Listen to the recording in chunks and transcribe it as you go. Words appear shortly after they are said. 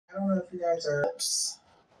I don't know if you guys are.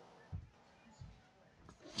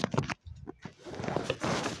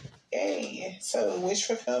 Yay. So, wish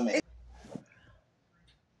fulfillment.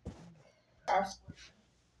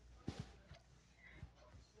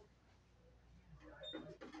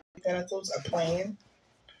 Pentacles, a plan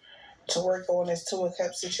to work on this Two of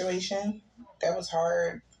Cups situation. That was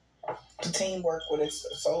hard to teamwork with his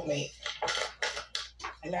soulmate.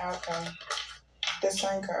 And now come the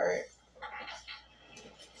Sun card.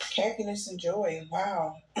 Happiness and joy.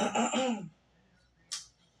 Wow. Nine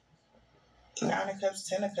of Cups,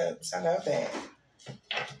 Ten of Cups. I love that.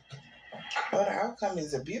 But the outcome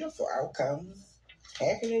is a beautiful outcome.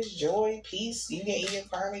 Happiness, joy, peace. You get even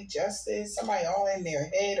karmic justice. Somebody all in their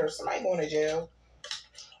head or somebody going to jail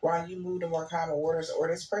while you move to more common waters. Or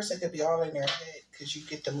this person could be all in their head because you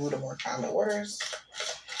get to move to more common waters.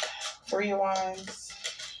 Three of Wands.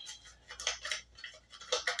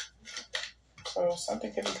 So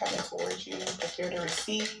something could be coming towards you. Prepare to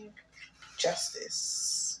receive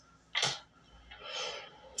justice.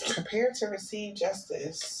 Prepare to receive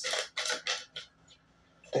justice.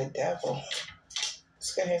 The Devil.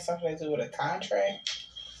 It's going to have something to do with a contract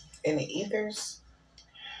in the ethers.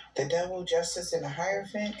 The Devil, Justice, and the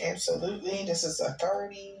Hierophant. Absolutely. This is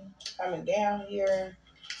authority coming down here.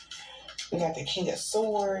 We got the King of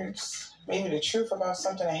Swords. Maybe the truth about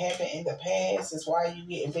something that happened in the past is why you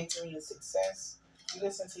get victory and success. You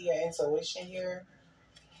listen to your intuition here.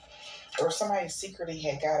 Or somebody secretly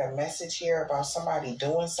had got a message here about somebody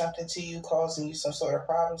doing something to you, causing you some sort of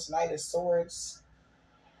problems. Knight of Swords.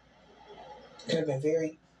 Could have been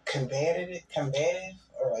very combative,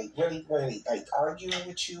 or like really like arguing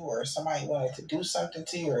with you, or somebody wanted to do something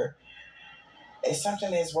to you, or it's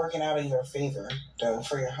something that's working out in your favor, though,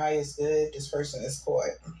 for your highest good. This person is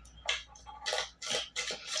caught.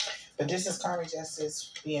 But this is karmic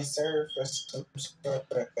justice being served for some sort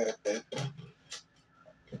of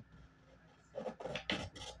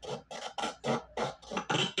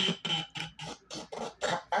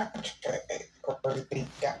contract, or they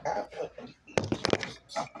got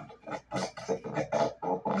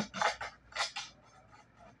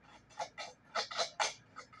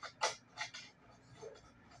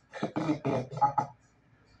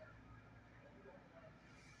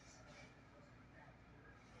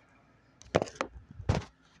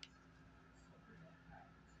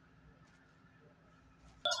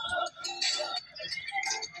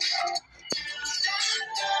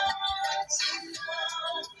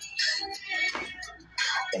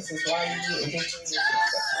this is why you get victory and success.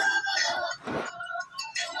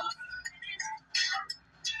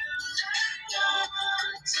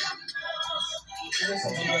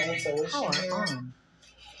 Listen to your intuition here.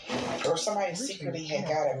 Or somebody secretly had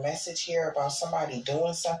got a message here about somebody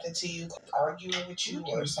doing something to you, arguing with you,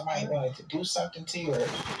 or somebody wanted to do something to you, or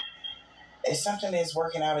it's something that's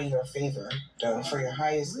working out in your favor, though, for your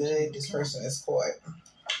highest good. This person is caught.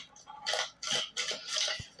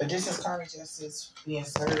 But this is karmic justice being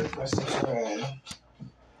served for some sort of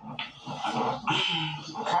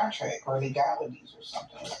contract or legalities or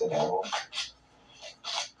something. What's the Devil?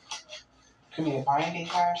 Could be a binding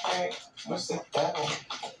contract. What's the Devil?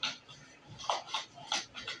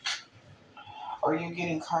 Or you're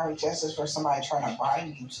getting karmic justice for somebody trying to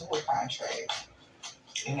bind you to a contract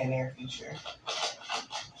in the near future.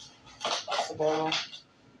 What's the Devil?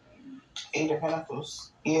 Eight of Pentacles.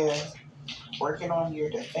 Yeah. Working on your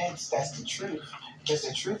defense. That's the truth. Because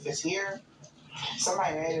the truth is here.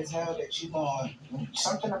 Somebody mad as hell that you going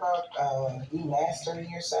something about you mastering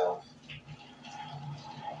yourself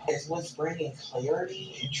is what's bringing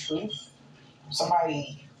clarity and truth.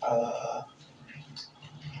 Somebody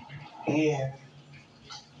yeah,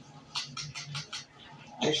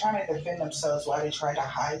 they're trying to defend themselves while they try to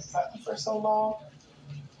hide something for so long.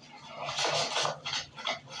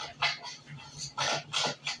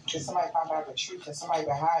 Because somebody found out the truth and somebody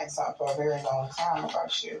been hiding something for a very long time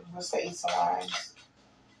about you. What's the Ace of Wands?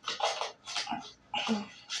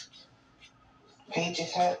 Page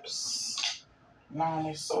of Cups. Nine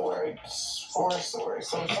of Swords. Four of Swords.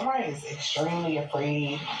 So somebody is extremely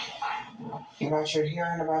afraid about your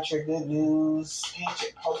hearing about your good news. Page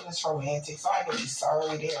of Hopeless Romantic. Somebody could be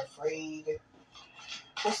sorry. They're afraid.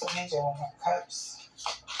 What's the Page of Cups?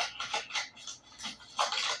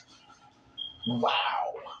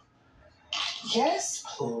 Wow. Yes,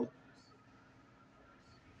 please.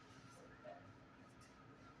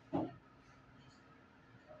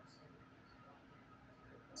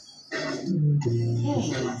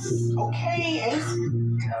 Okay, Ace.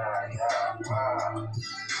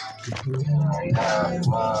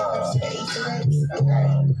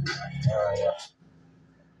 Okay.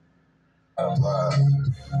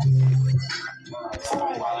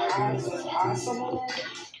 possible.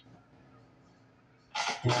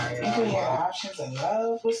 You could have options in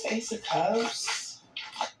love with the Ace of Cups.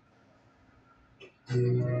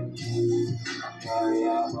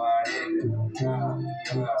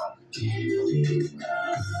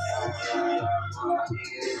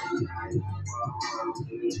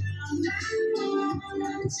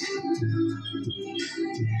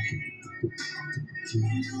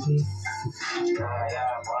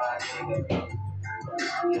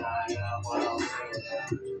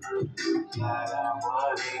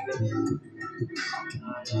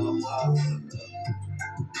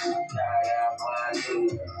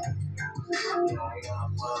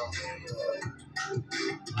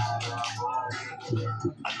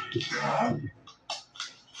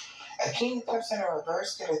 A King of Cups in a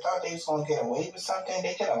reverse could have thought they was going to get away with something.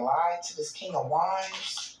 They could have lied to this King of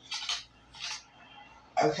Wands.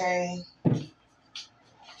 Okay.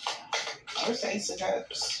 Where's the Ace of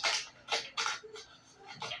Cups?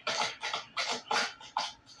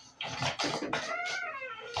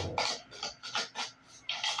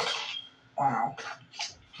 Wow.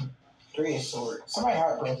 Three of Swords. Somebody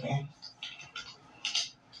heartbroken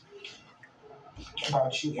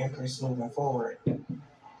about you, Empress, moving forward. It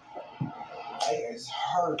is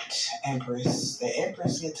hurt, Empress. The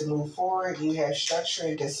Empress get to move forward. You have structure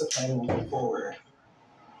and discipline moving forward.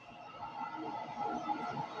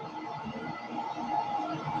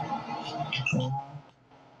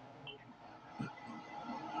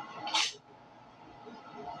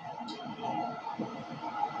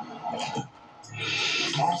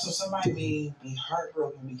 Also, somebody may be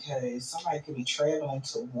heartbroken because somebody could be traveling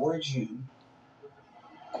towards you.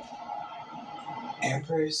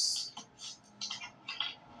 Empress.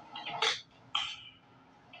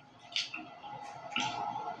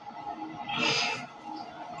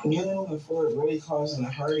 You moving forward really causing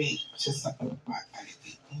a heartache to some of my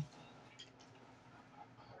people.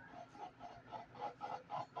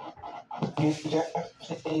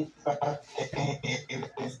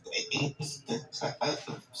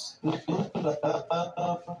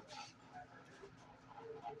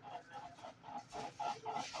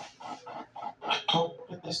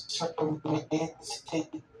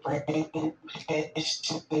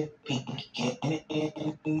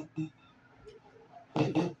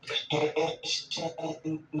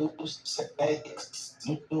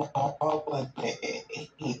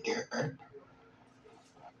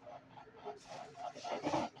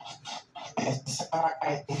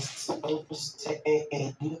 Inside is so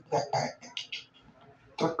sad. You got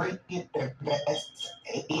three the best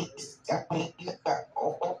eights. I mean, you got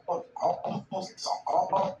almost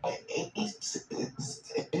all the aces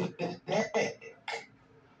in the deck.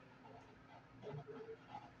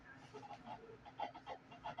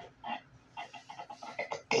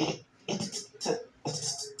 It's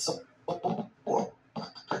so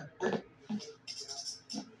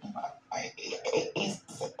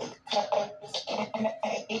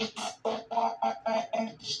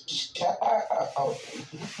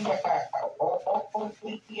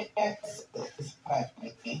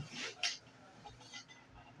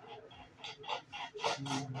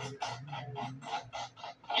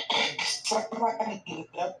somebody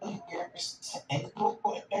love yours and go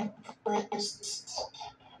and first.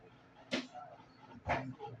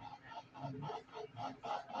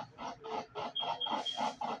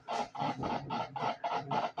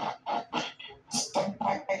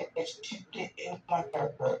 Somebody that you didn't want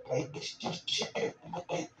a relationship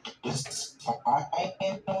with is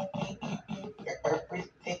fine on you.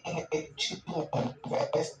 Everything that you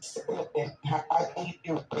invest in, how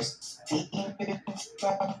you receive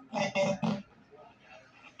something.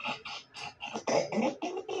 And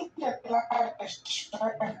you need a lot of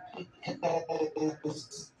strength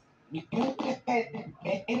because you can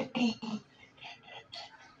maybe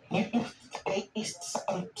you face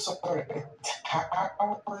some sort of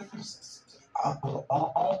towers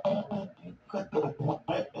along you could want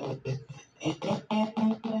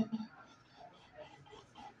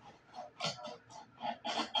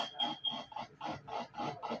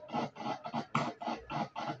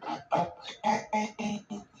okay.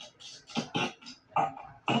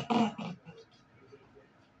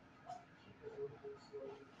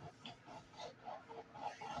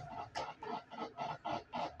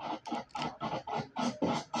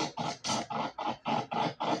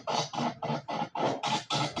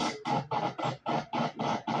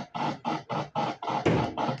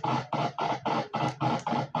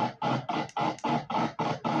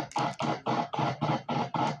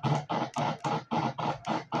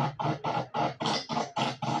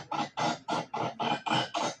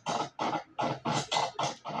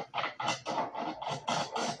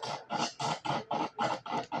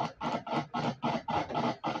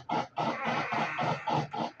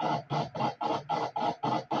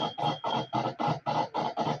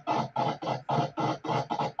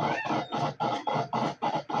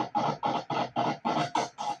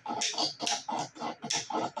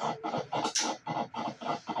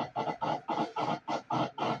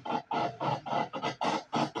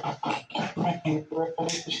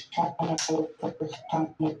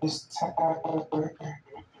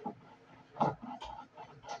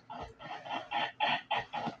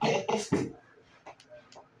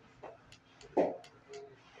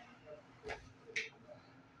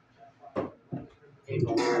 Ain't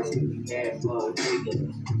no words to be had for a nigga.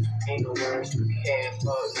 Ain't no words to be had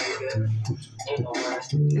for a nigga. Ain't no words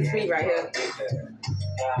to be had for a nigga. This me right here.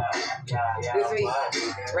 Yeah. This me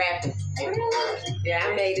rapping. Yeah, I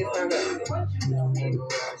made this from her. Ain't no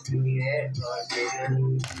words to be had for a nigga.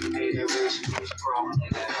 You made a rich bitch broke,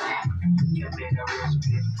 nigga. You made a rich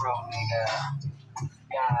bitch broke, nigga.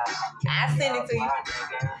 I sent it to you.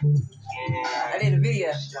 Yeah. I did a video.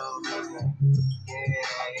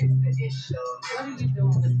 Yeah, it's the ish show. What are you doing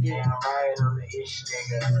with this? Yeah, I'm right on the ish,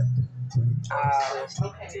 nigga.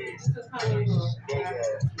 Okay. Nigga.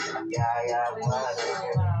 Yeah, what,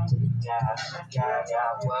 nigga? Yeah,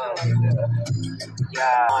 what, nigga?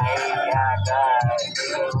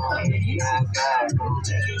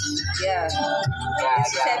 Yeah.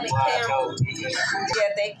 Yeah,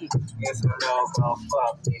 thank you. It's a no-go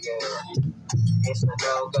fuck, nigga. It's a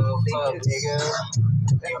no-go fuck, nigga.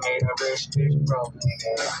 You made a rich bitch broke,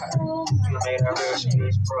 nigga. You made a rich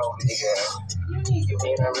bitch broke, nigga. You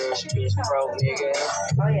made a rich bitch broke, nigga.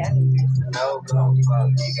 Oh yeah. It's a no-go fuck,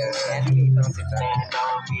 nigga. Then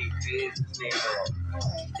don't be business, nigga.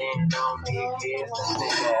 Then don't be business,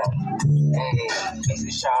 nigga. Hey, it's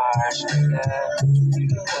a charge, nigga. You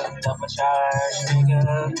can cook up a charge, nigga.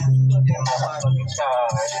 That motherfucking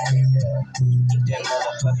charge, nigga. That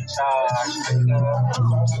motherfucking charge, nigga.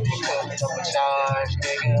 You can cook up a charge,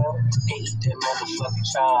 nigga. Eat that motherfucking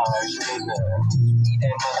charge, nigga. Eat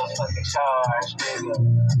that motherfucking charge, nigga.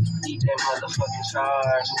 Eat that motherfucking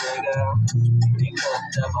charge, nigga. They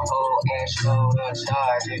cooked up a whole ass load of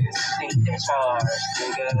charges. Eat that charge,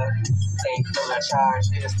 nigga. They full of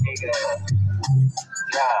charges, nigga.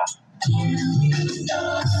 Yeah. Ain't no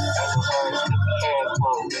words to be had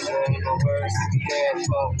for, nigga. Ain't no words to be had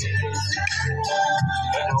for, nigga.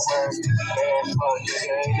 Ain't no words to be had for, nigga.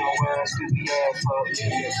 Ain't no words to be had for,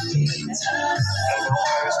 nigga. Ain't no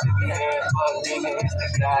words to be had for, nigga. It's the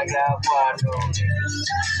Gaga Guano, nigga.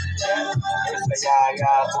 It's the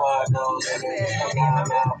Gaga Guano, nigga. It's the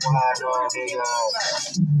Gaga Guano, nigga.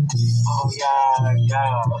 Oh yeah, no,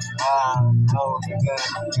 nigga.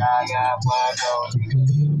 Gaga Guano, nigga.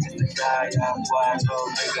 It's the Gaga Guano,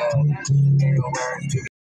 nigga. Ain't no words to